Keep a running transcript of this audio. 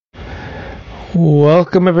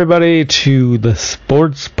Welcome everybody to the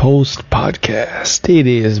Sports Post Podcast. It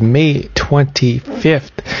is May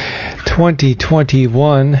 25th,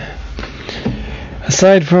 2021.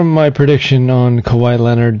 Aside from my prediction on Kawhi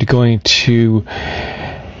Leonard going to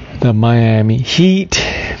the Miami Heat,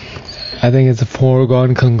 I think it's a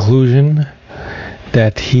foregone conclusion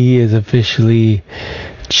that he is officially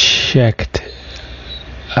checked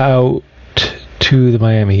out to the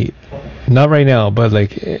Miami Heat. Not right now, but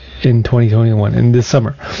like in 2021, in this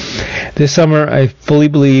summer. This summer, I fully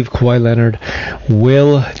believe Kawhi Leonard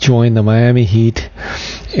will join the Miami Heat.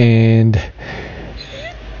 And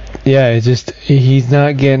yeah, it's just, he's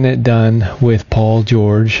not getting it done with Paul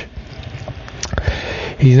George.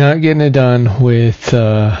 He's not getting it done with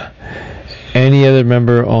any other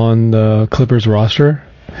member on the Clippers roster.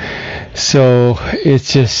 So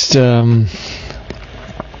it's just, I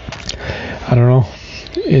don't know.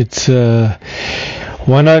 It's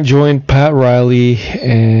why not join Pat Riley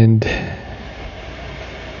and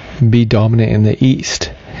be dominant in the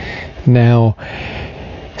East? Now,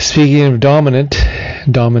 speaking of dominance,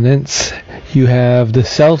 you have the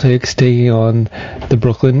Celtics taking on the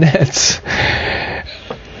Brooklyn Nets.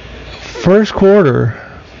 First quarter,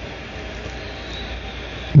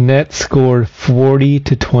 Nets scored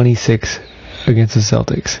 40-26 against the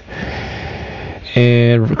Celtics.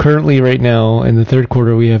 And currently, right now, in the third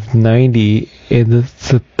quarter, we have 90. In the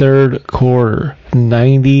third quarter,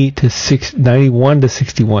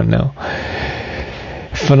 91-61 now.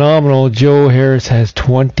 Phenomenal. Joe Harris has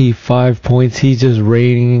 25 points. He's just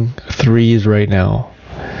raining threes right now.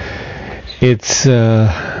 It's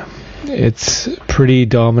pretty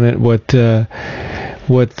dominant what the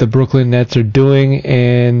Brooklyn Nets are doing,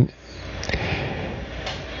 and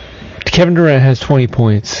Kevin Durant has 20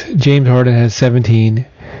 points. James Harden has 17.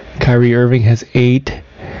 Kyrie Irving has 8.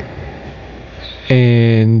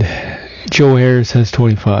 And Joe Harris has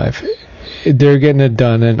 25. They're getting it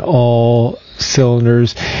done in all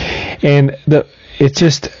cylinders. And it's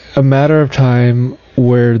just a matter of time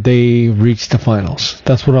where they reach the finals.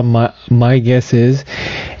 That's what my guess is.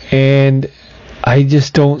 And I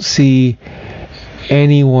just don't see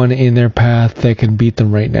anyone in their path that can beat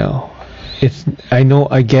them right now.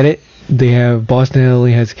 I get it. They have Boston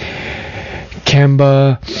Italy has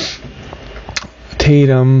Kemba,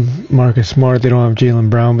 Tatum, Marcus Smart. They don't have Jaylen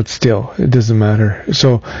Brown, but still, it doesn't matter.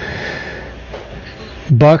 So,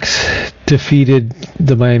 Bucks defeated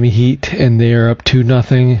the Miami Heat, and they are up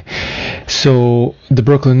 2-0. So, the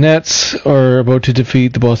Brooklyn Nets are about to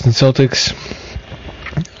defeat the Boston Celtics.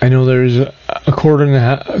 I know there's a quarter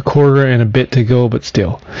and a bit to go, but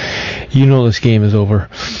still, you know this game is over.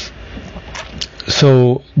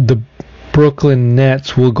 So, the Brooklyn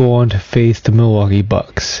Nets will go on to face the Milwaukee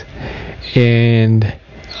Bucks. And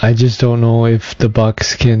I just don't know if the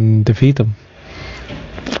Bucks can defeat them.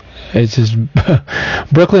 It's just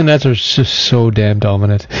Brooklyn Nets are just so damn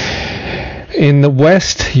dominant. In the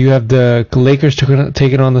West, you have the Lakers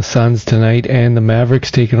taking on the Suns tonight, and the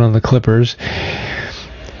Mavericks taking on the Clippers.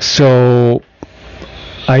 So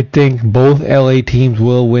I think both LA teams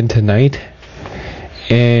will win tonight.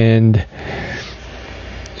 And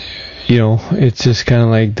you know, it's just kind of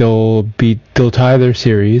like they'll tie their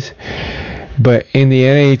series. But in the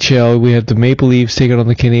NHL, we have the Maple Leafs taking on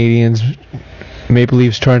the Canadiens. Maple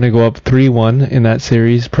Leafs trying to go up 3-1 in that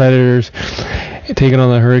series. Predators taking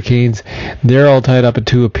on the Hurricanes. They're all tied up at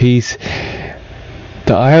 2 apiece.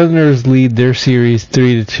 The Islanders lead their series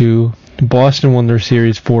 3-2. Boston won their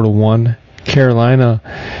series 4-1. Carolina,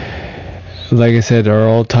 like I said, are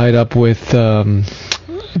all tied up with the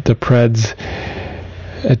Preds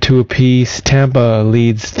at 2 apiece. Tampa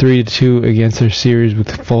leads 3-2 against their series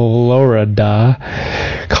with Florida.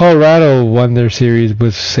 Colorado won their series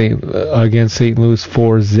with against St. Louis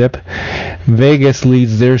 4-0. Vegas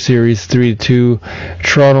leads their series 3-2.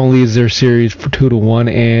 Toronto leads their series for 2-1,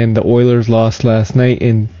 and the Oilers lost last night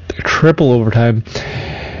in triple overtime.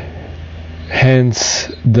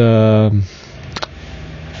 Hence the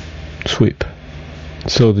sweep.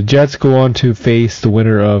 So the Jets go on to face the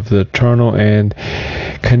winner of the Toronto and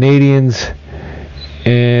Canadiens.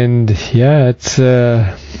 And yeah, it's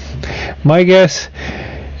my guess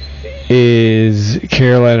is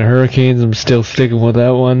Carolina Hurricanes. I'm still sticking with that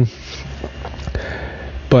one.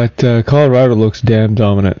 But Colorado looks damn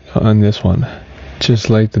dominant on this one. Just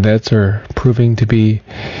like the Nets are proving to be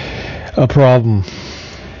a problem.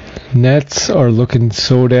 Nets are looking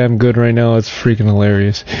so damn good right now, it's freaking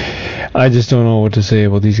hilarious. I just don't know what to say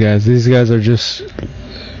about these guys. These guys are just...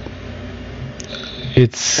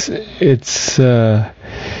 It's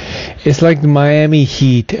like the Miami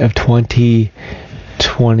Heat of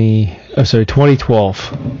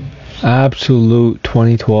 2012. Absolute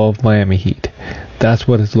 2012 Miami Heat. That's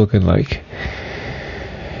what it's looking like.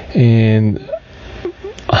 And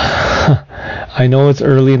I know it's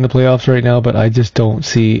early in the playoffs right now, but I just don't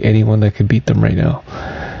see anyone that could beat them right now.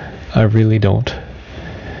 I really don't.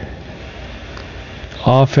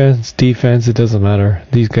 Offense, defense, it doesn't matter.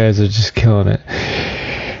 These guys are just killing it.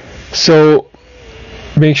 So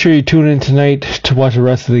make sure you tune in tonight to watch the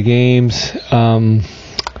rest of the games.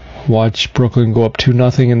 Watch Brooklyn go up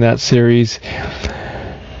 2-0 in that series.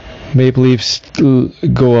 Maple Leafs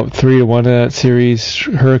go up 3-1 in that series.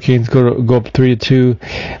 Hurricanes go up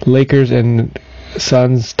 3-2. Lakers and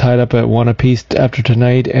Suns tied up at 1 apiece after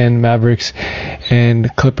tonight, and Mavericks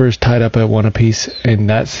and Clippers tied up at 1 apiece in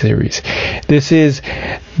that series. This is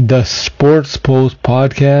the Sports Post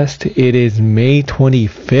podcast. It is May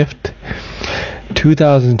 25th,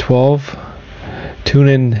 2012. Tune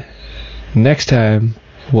in next time.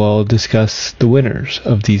 We'll discuss the winners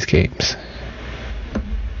of these games.